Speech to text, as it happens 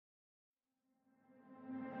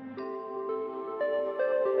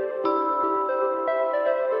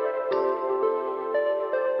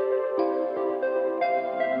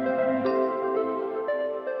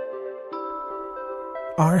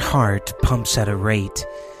Our heart pumps at a rate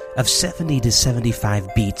of 70 to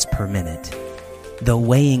 75 beats per minute. Though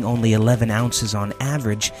weighing only 11 ounces on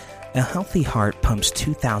average, a healthy heart pumps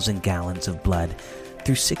 2,000 gallons of blood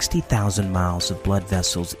through 60,000 miles of blood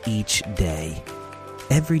vessels each day.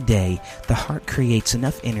 Every day, the heart creates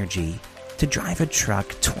enough energy to drive a truck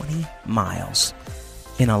 20 miles.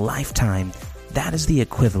 In a lifetime, that is the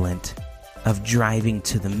equivalent of driving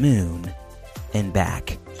to the moon and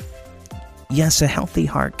back. Yes, a healthy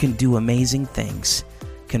heart can do amazing things.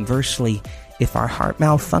 Conversely, if our heart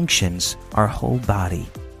malfunctions, our whole body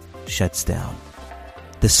shuts down.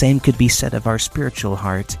 The same could be said of our spiritual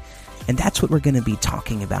heart, and that's what we're going to be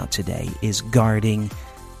talking about today, is guarding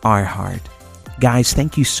our heart. Guys,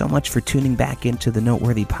 thank you so much for tuning back into the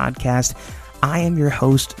Noteworthy Podcast. I am your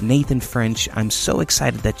host, Nathan French. I'm so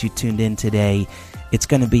excited that you tuned in today. It's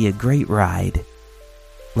going to be a great ride.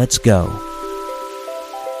 Let's go.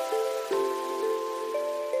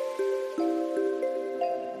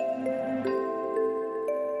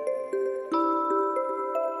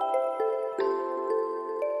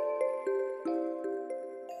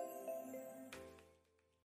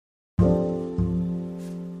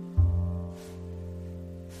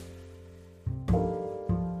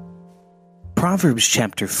 Proverbs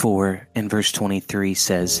chapter 4 and verse 23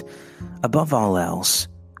 says, "Above all else,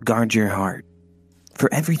 guard your heart,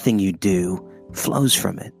 for everything you do flows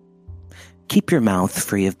from it. Keep your mouth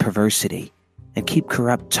free of perversity, and keep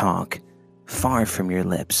corrupt talk far from your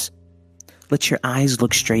lips. Let your eyes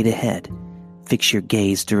look straight ahead. Fix your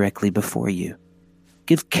gaze directly before you.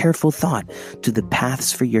 Give careful thought to the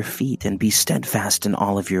paths for your feet, and be steadfast in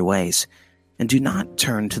all of your ways. And do not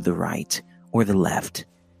turn to the right or the left.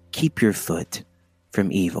 Keep your foot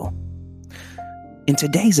from evil." In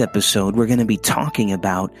today's episode, we're going to be talking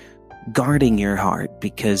about guarding your heart,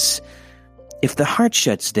 because if the heart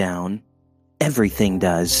shuts down, everything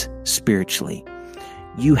does spiritually.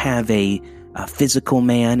 You have a physical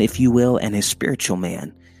man, if you will, and a spiritual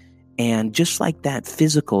man. And just like that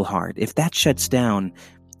physical heart, if that shuts down,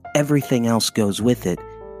 everything else goes with it.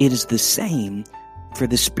 It is the same for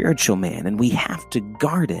the spiritual man, and we have to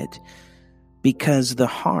guard it, because the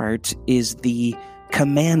heart is the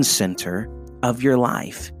command center of your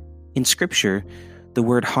life. In Scripture, the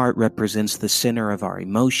word heart represents the center of our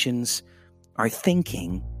emotions, our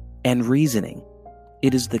thinking, and reasoning.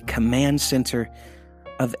 It is the command center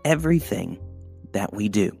of everything that we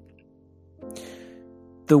do.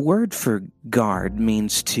 The word for guard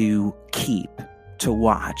means to keep, to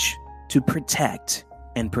watch, to protect,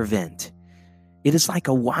 and prevent. It is like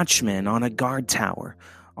a watchman on a guard tower,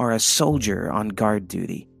 or a soldier on guard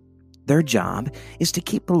duty. Their job is to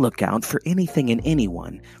keep a lookout for anything and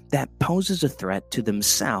anyone that poses a threat to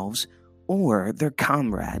themselves or their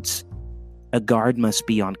comrades. A guard must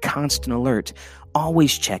be on constant alert,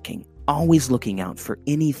 always checking, always looking out for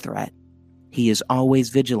any threat. He is always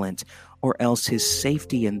vigilant, or else his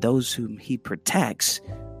safety and those whom he protects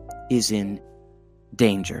is in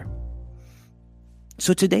danger.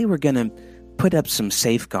 So today we're going to put up some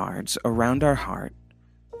safeguards around our heart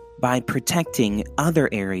by protecting other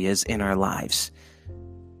areas in our lives.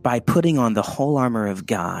 By putting on the whole armor of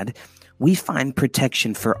God, we find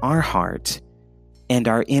protection for our heart and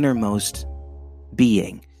our innermost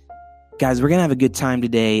being. Guys, we're going to have a good time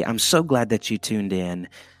today. I'm so glad that you tuned in.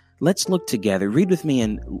 Let's look together. Read with me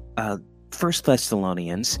in 1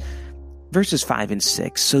 Thessalonians, verses 5 and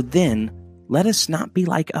 6. "So then, let us not be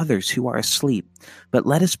like others who are asleep, but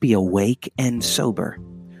let us be awake and sober.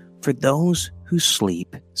 For those who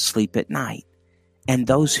sleep, sleep at night, and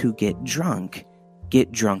those who get drunk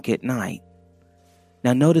at night."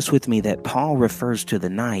 Now notice with me that Paul refers to the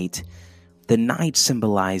night. The night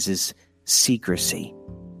symbolizes secrecy,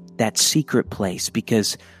 that secret place,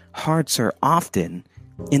 because hearts are often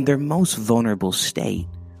in their most vulnerable state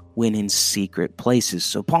when in secret places.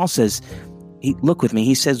 So Paul says, look with me,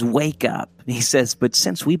 he says, wake up. He says, but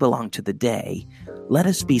since we belong to the day, let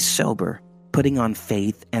us be sober, putting on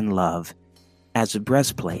faith and love as a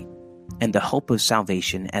breastplate, and the hope of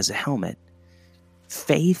salvation as a helmet.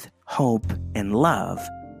 Faith, hope, and love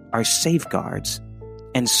are safeguards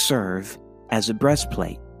and serve as a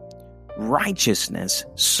breastplate. Righteousness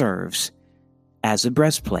serves as a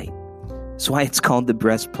breastplate. That's why it's called the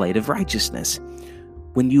breastplate of righteousness.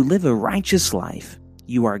 When you live a righteous life,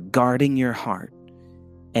 you are guarding your heart.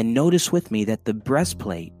 And notice with me that the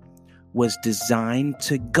breastplate was designed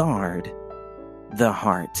to guard the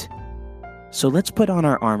heart. So let's put on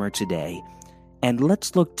our armor today, and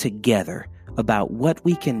let's look together about what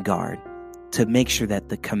we can guard to make sure that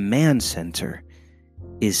the command center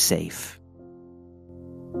is safe.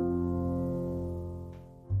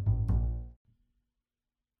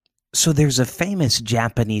 So there's a famous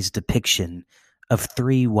Japanese depiction of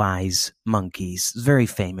three wise monkeys. It's very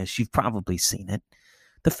famous. You've probably seen it.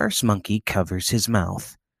 The first monkey covers his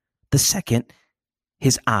mouth, the second,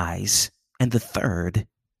 his eyes, and the third,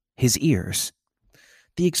 his ears.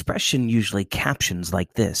 The expression usually captions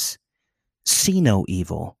like this: see no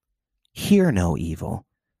evil, hear no evil,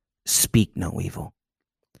 speak no evil.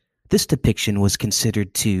 This depiction was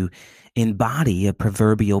considered to embody a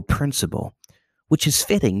proverbial principle, which is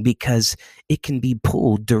fitting because it can be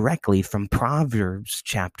pulled directly from Proverbs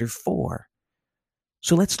chapter 4.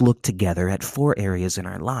 So let's look together at 4 areas in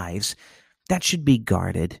our lives that should be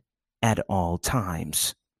guarded at all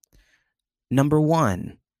times. Number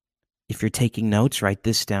 1, if you're taking notes, write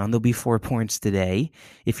this down. There'll be 4 points today.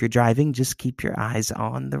 If you're driving, just keep your eyes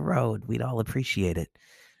on the road. We'd all appreciate it.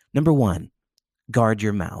 Number 1, guard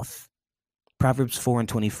your mouth. Proverbs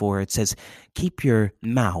 4:24, it says, keep your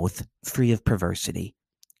mouth free of perversity.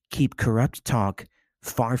 Keep corrupt talk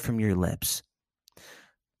far from your lips.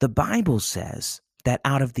 The Bible says that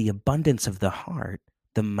out of the abundance of the heart,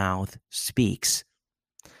 the mouth speaks.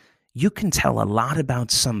 You can tell a lot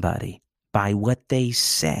about somebody by what they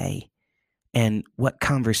say and what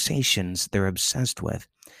conversations they're obsessed with.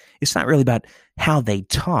 It's not really about how they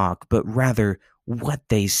talk, but rather what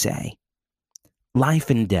they say.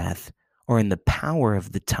 Life and death are in the power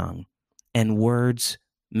of the tongue, and words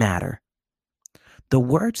matter. The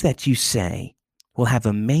words that you say will have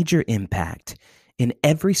a major impact in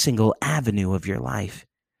every single avenue of your life.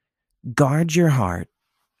 Guard your heart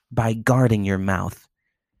by guarding your mouth.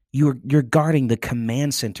 You're guarding the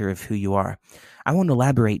command center of who you are. I won't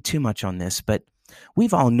elaborate too much on this, but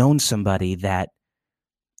we've all known somebody that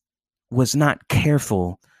was not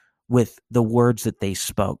careful with the words that they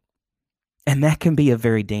spoke. And that can be a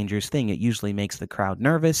very dangerous thing. It usually makes the crowd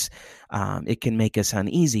nervous. It can make us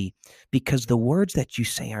uneasy because the words that you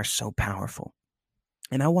say are so powerful.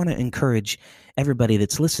 And I want to encourage everybody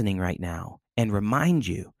that's listening right now and remind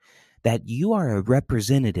you that you are a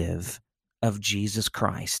representative of Jesus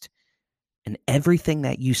Christ. And everything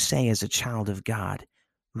that you say as a child of God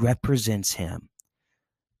represents him.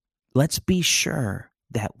 Let's be sure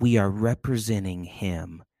that we are representing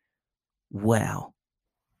him well.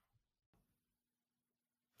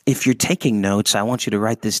 If you're taking notes, I want you to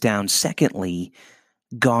write this down. Secondly,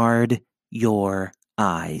 guard your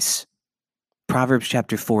eyes. Proverbs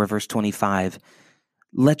chapter 4, verse 25.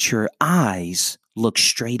 Let your eyes look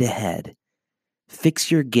straight ahead. Fix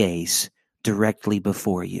your gaze directly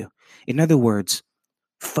before you. In other words,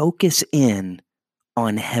 focus in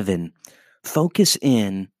on heaven. Focus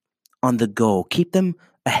in on the goal. Keep them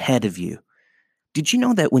ahead of you. Did you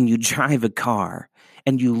know that when you drive a car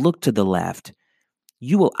and you look to the left,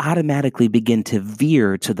 you will automatically begin to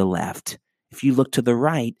veer to the left? If you look to the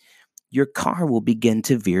right, your car will begin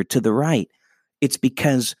to veer to the right. It's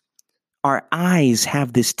because our eyes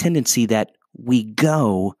have this tendency that we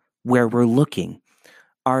go where we're looking.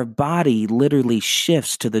 Our body literally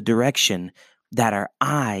shifts to the direction that our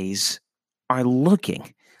eyes are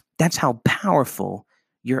looking. That's how powerful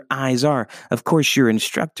your eyes are. Of course, your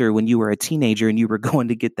instructor, when you were a teenager and you were going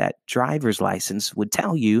to get that driver's license, would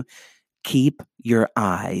tell you, keep your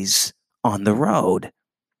eyes on the road.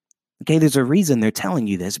 Okay, there's a reason they're telling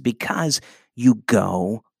you this, because you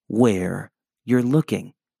go where you're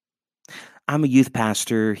looking. I'm a youth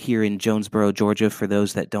pastor here in Jonesboro, Georgia. For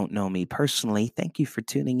those that don't know me personally, thank you for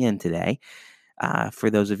tuning in today.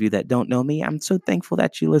 For those of you that don't know me, I'm so thankful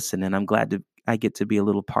that you listen, and I'm glad I get to be a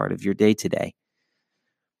little part of your day today.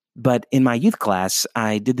 But in my youth class,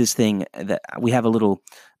 I did this thing that we have a little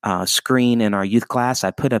screen in our youth class.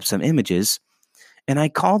 I put up some images, and I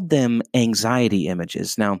called them anxiety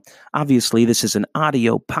images. Now, obviously, this is an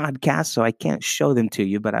audio podcast, so I can't show them to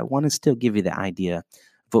you, but I want to still give you the idea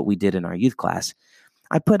of what we did in our youth class.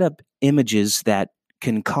 I put up images that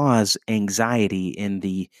can cause anxiety in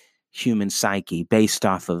the human psyche based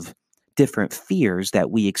off of different fears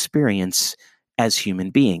that we experience as human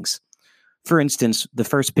beings. For instance, the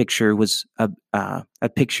first picture was a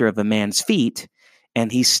picture of a man's feet, and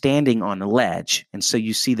he's standing on a ledge. And so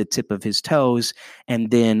you see the tip of his toes and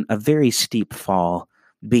then a very steep fall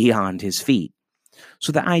beyond his feet.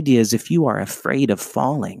 So the idea is, if you are afraid of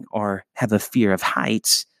falling or have a fear of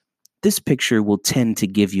heights, this picture will tend to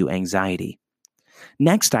give you anxiety.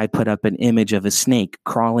 Next, I put up an image of a snake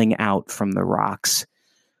crawling out from the rocks.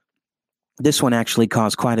 This one actually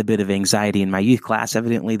caused quite a bit of anxiety in my youth class.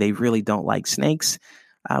 Evidently, they really don't like snakes,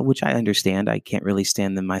 which I understand. I can't really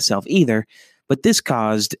stand them myself either. But this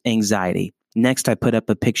caused anxiety. Next, I put up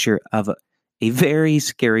a picture of a very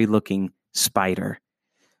scary-looking spider.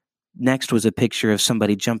 Next was a picture of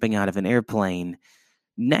somebody jumping out of an airplane.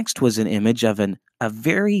 Next was an image of a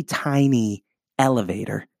very tiny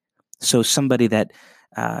elevator. So somebody that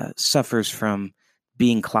suffers from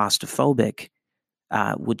being claustrophobic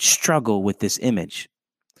would struggle with this image.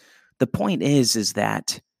 The point is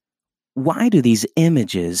that why do these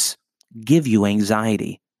images give you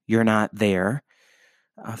anxiety? You're not there.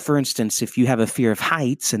 For instance, if you have a fear of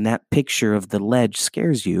heights and that picture of the ledge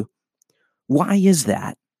scares you, why is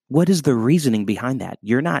that? What is the reasoning behind that?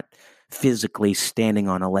 You're not physically standing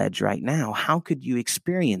on a ledge right now. How could you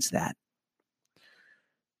experience that?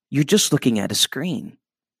 You're just looking at a screen.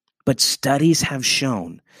 But studies have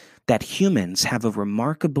shown that humans have a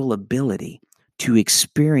remarkable ability to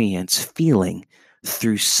experience feeling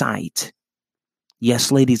through sight.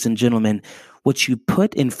 Yes, ladies and gentlemen, what you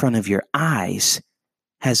put in front of your eyes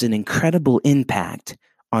has an incredible impact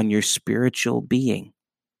on your spiritual being.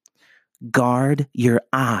 Guard your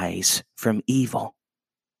eyes from evil.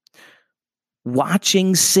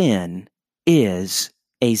 Watching sin is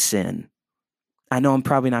a sin. I know I'm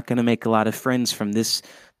probably not going to make a lot of friends from this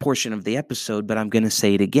portion of the episode, but I'm going to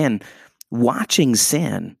say it again. Watching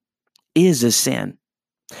sin is a sin.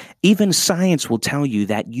 Even science will tell you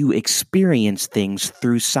that you experience things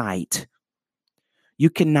through sight. You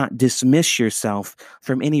cannot dismiss yourself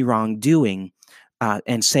from any wrongdoing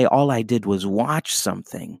and say, all I did was watch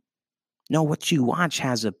something. No, what you watch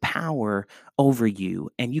has a power over you,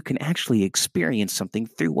 and you can actually experience something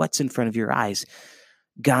through what's in front of your eyes.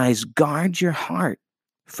 Guys, guard your heart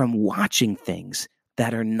from watching things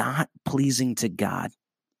that are not pleasing to God.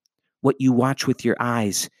 What you watch with your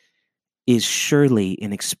eyes is surely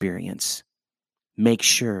an experience. Make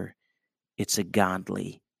sure it's a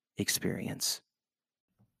godly experience.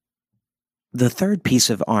 The third piece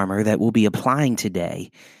of armor that we'll be applying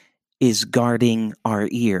today is guarding our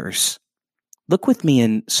ears. Look with me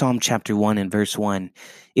in Psalm chapter 1 and verse 1.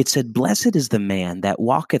 It said, "Blessed is the man that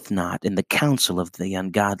walketh not in the counsel of the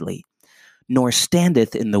ungodly, nor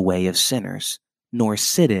standeth in the way of sinners, nor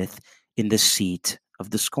sitteth in the seat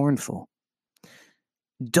of the scornful."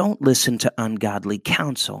 Don't listen to ungodly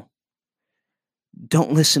counsel.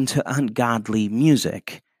 Don't listen to ungodly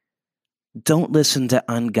music. Don't listen to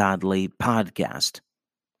ungodly podcast.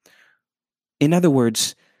 In other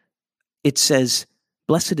words, it says,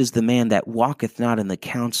 "Blessed is the man that walketh not in the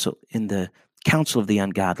counsel of the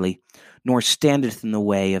ungodly, nor standeth in the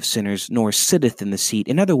way of sinners, nor sitteth in the seat."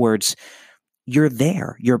 In other words, you're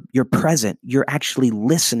there, you're present, you're actually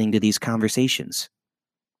listening to these conversations.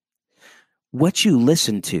 What you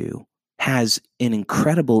listen to has an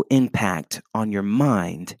incredible impact on your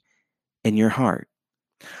mind and your heart.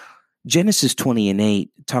 Genesis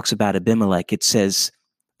 20:8 talks about Abimelech. It says,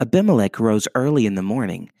 "Abimelech rose early in the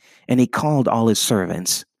morning, and he called all his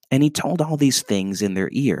servants, and he told all these things in their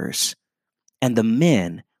ears, and the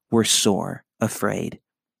men were sore afraid."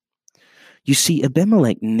 You see,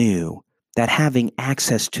 Abimelech knew that having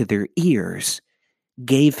access to their ears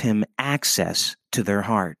gave him access to their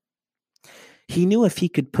heart. He knew if he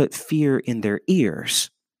could put fear in their ears,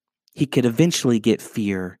 he could eventually get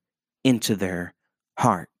fear into their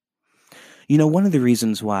heart. You know, one of the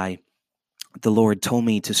reasons why the Lord told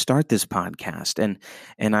me to start this podcast,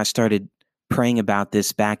 and I started praying about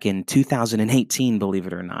this back in 2018, believe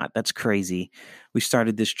it or not. That's crazy. We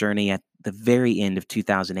started this journey at the very end of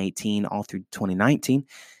 2018, all through 2019.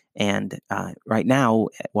 And right now,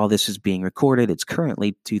 while this is being recorded, it's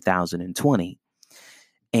currently 2020.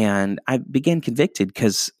 And I began convicted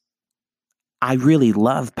because I really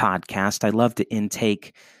love podcasts. I love to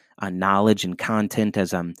intake knowledge and content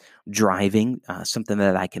as I'm driving, something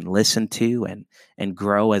that I can listen to and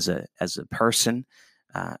grow as a person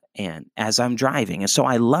and as I'm driving. And so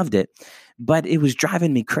I loved it, but it was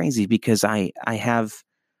driving me crazy because I have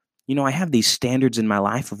these standards in my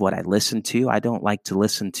life of what I listen to. I don't like to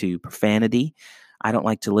listen to profanity. I don't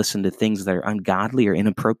like to listen to things that are ungodly or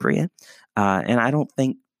inappropriate. And I don't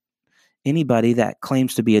think anybody that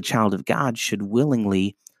claims to be a child of God should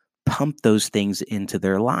willingly pump those things into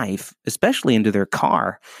their life, especially into their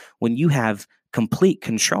car, when you have complete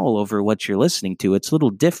control over what you're listening to. It's a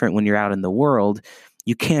little different when you're out in the world.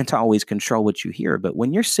 You can't always control what you hear, but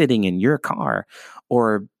when you're sitting in your car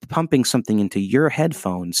or pumping something into your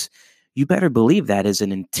headphones, you better believe that is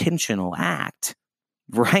an intentional act,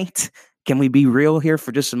 right? Can we be real here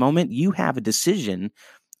for just a moment? You have a decision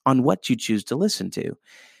on what you choose to listen to.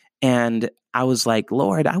 And I was like,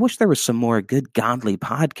 Lord, I wish there was some more good godly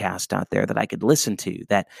podcast out there that I could listen to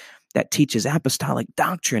that teaches apostolic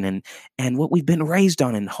doctrine and what we've been raised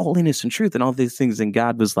on and holiness and truth and all these things. And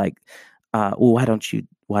God was like, well, why don't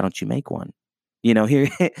you make one? You know, here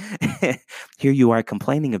you are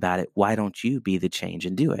complaining about it. Why don't you be the change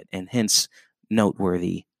and do it? And hence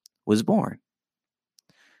Noteworthy was born.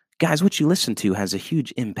 Guys, what you listen to has a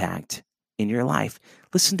huge impact in your life.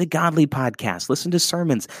 Listen to godly podcasts, listen to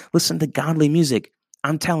sermons, listen to godly music.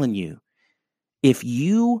 I'm telling you, if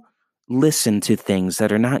you listen to things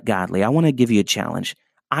that are not godly, I want to give you a challenge.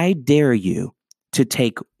 I dare you to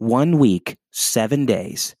take 1 week, 7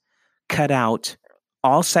 days, cut out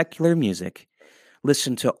all secular music,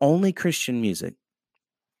 listen to only Christian music,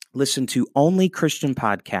 listen to only Christian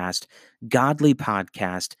podcast, godly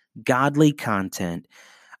content.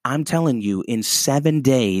 I'm telling you, in 7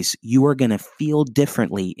 days, you are going to feel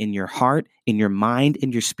differently in your heart, in your mind,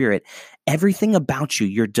 in your spirit. Everything about you,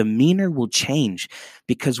 your demeanor will change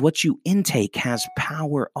because what you intake has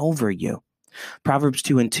power over you. Proverbs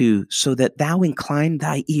 2:2, so that thou incline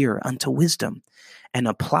thy ear unto wisdom and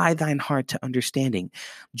apply thine heart to understanding.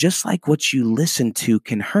 Just like what you listen to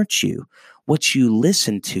can hurt you, what you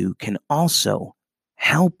listen to can also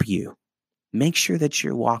help you. Make sure that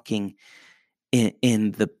you're walking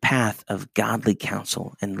in the path of godly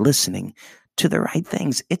counsel and listening to the right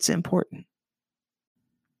things. It's important.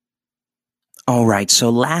 All right. So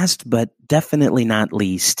last but definitely not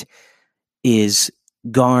least is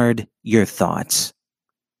guard your thoughts.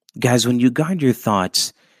 Guys, when you guard your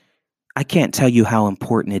thoughts, I can't tell you how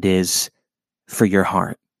important it is for your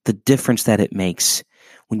heart, the difference that it makes.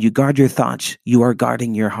 When you guard your thoughts, you are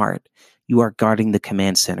guarding your heart. You are guarding the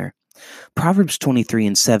command center. Proverbs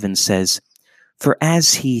 23:7 says, for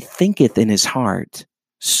as he thinketh in his heart,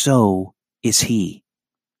 so is he.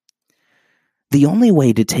 The only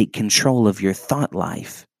way to take control of your thought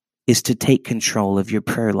life is to take control of your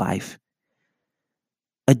prayer life.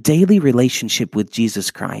 A daily relationship with Jesus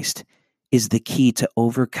Christ is the key to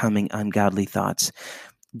overcoming ungodly thoughts.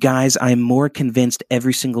 Guys, I'm more convinced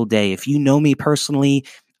every single day. If you know me personally,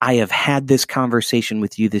 I have had this conversation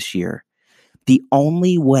with you this year. The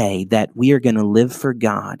only way that we are going to live for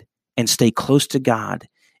God and stay close to God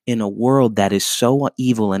in a world that is so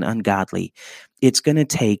evil and ungodly, it's going to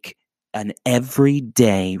take an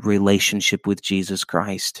everyday relationship with Jesus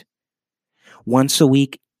Christ. Once a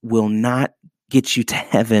week will not get you to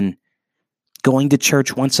heaven. Going to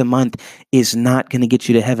church once a month is not going to get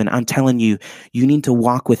you to heaven. I'm telling you, you need to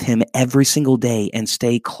walk with him every single day and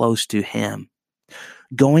stay close to him.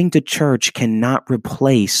 Going to church cannot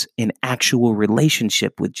replace an actual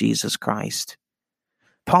relationship with Jesus Christ.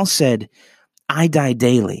 Paul said, I die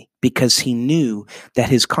daily, because he knew that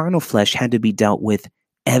his carnal flesh had to be dealt with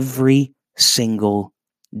every single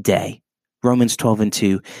day. Romans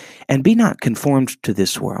 12:2, and be not conformed to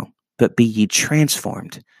this world, but be ye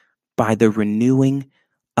transformed by the renewing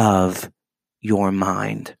of your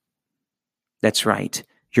mind. That's right,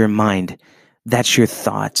 your mind. That's your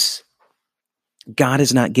thoughts. God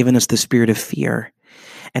has not given us the spirit of fear,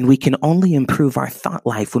 and we can only improve our thought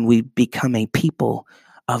life when we become a people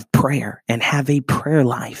of prayer and have a prayer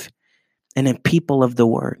life and a people of the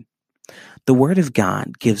Word. The Word of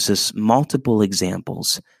God gives us multiple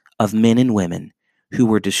examples of men and women who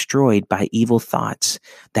were destroyed by evil thoughts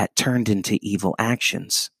that turned into evil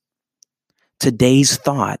actions. Today's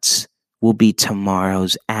thoughts will be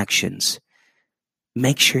tomorrow's actions.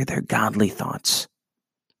 Make sure they're godly thoughts,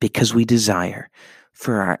 because we desire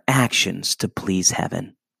for our actions to please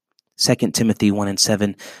heaven. 2 Timothy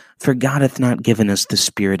 1:7, for God hath not given us the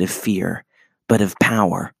spirit of fear, but of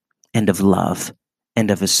power and of love and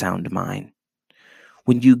of a sound mind.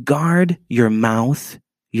 When you guard your mouth,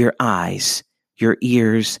 your eyes, your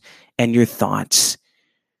ears, and your thoughts,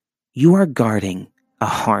 you are guarding a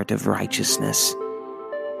heart of righteousness.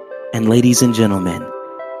 And ladies and gentlemen,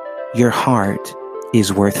 your heart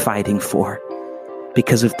is worth fighting for,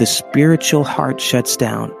 because if the spiritual heart shuts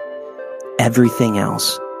down, everything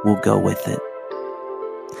else will go with it.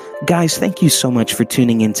 Guys, thank you so much for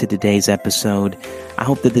tuning into today's episode. I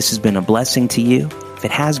hope that this has been a blessing to you. If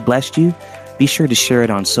it has blessed you, be sure to share it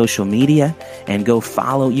on social media and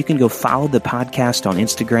you can go follow the podcast on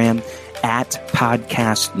Instagram at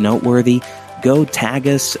Podcast Noteworthy. Go tag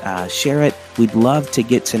us, share it. We'd love to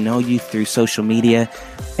get to know you through social media.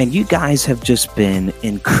 And you guys have just been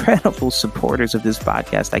incredible supporters of this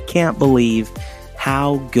podcast. I can't believe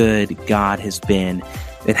how good God has been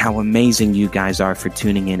and how amazing you guys are for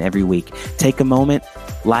tuning in every week. Take a moment,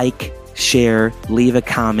 like, share, leave a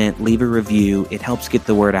comment, leave a review. It helps get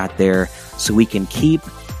the word out there so we can keep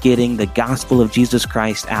getting the gospel of Jesus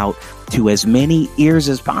Christ out to as many ears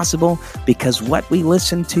as possible, because what we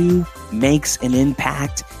listen to makes an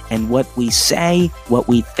impact, and what we say, what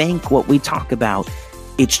we think, what we talk about,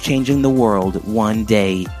 it's changing the world one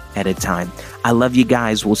day at a time. I love you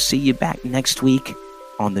guys. We'll see you back next week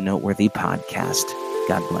on the Noteworthy Podcast.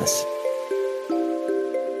 God bless.